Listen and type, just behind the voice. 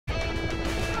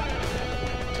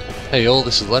Hey all,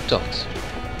 this is Lapdogs.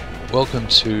 Welcome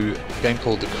to a game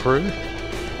called The Crew.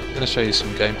 I'm going to show you some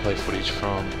gameplay footage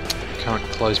from the current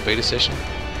closed beta session.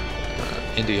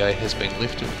 NDA has been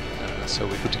lifted, so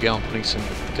we're good to go on putting some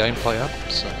gameplay up,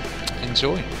 so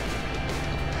enjoy.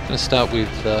 I'm going to start with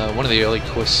one of the early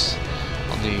quests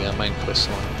on the main quest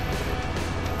line.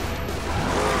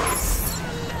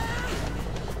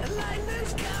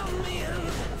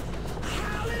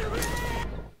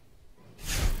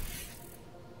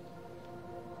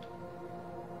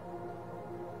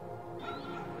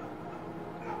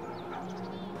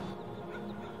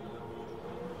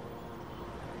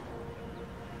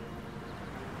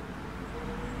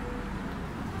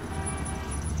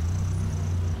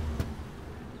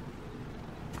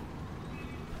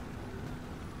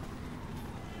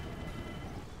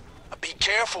 Be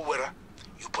careful with her.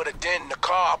 You put a dent in the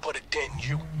car, I'll put a dent in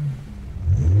you.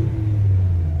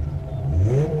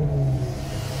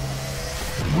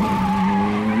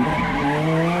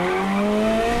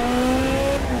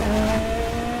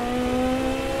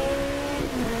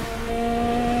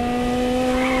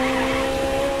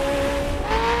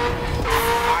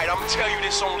 Alright, I'm gonna tell you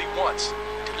this only once.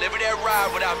 Deliver that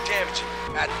ride without damaging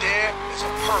it. Out there is a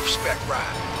perf spec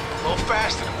ride. A little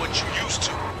faster than what you used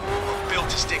to. Built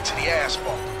to stick to the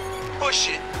asphalt. Push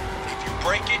it. If you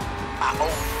break it, I own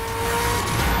it.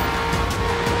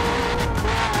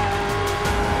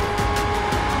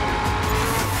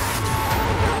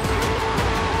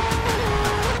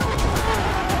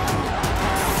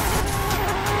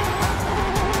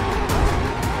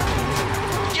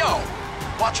 Yo,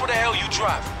 watch where the hell you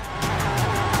driving.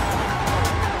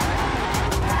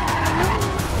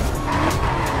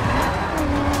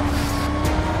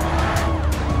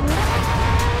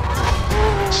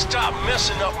 Stop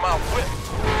messing up my whip.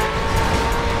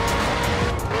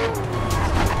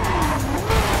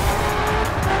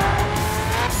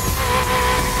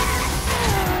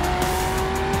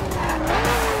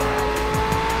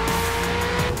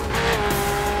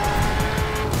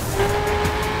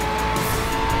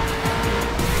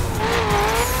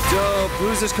 Dope.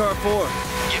 Who's this car for?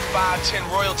 Get 5-10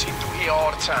 royalty through here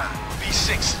all the time.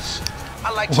 V6s.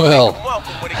 I like to Well. make them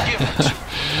welcome with a gift or two.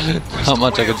 Not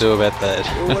much I can do about that.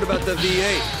 Well, what about the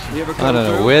V8? You ever I come don't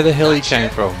know through? where the hell he Not came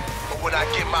yet. from. But when I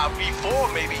get my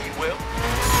V4, maybe he will.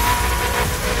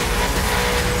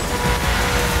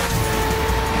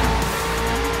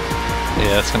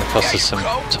 Yeah, that's going to cost There us you some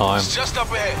go. time. It's just up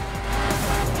ahead.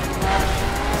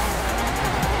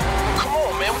 Come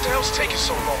on, man. What the hell's taking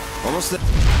so long? Almost there.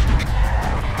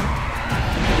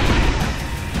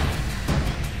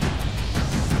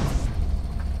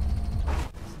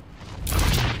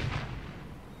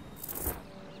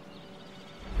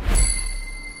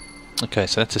 Okay,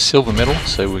 so that's a silver medal,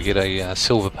 so we get a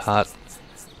silver part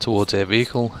towards our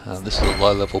vehicle. This is a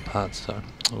low level part, so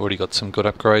I've already got some good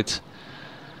upgrades.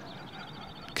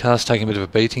 Car's taking a bit of a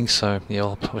beating, so yeah,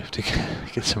 I'll probably have to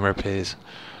get some repairs.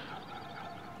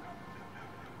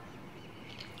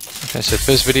 Okay, so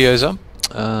first video's up.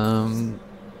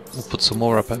 We'll put some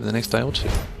more up over the next day or two.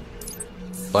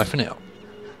 Bye for now.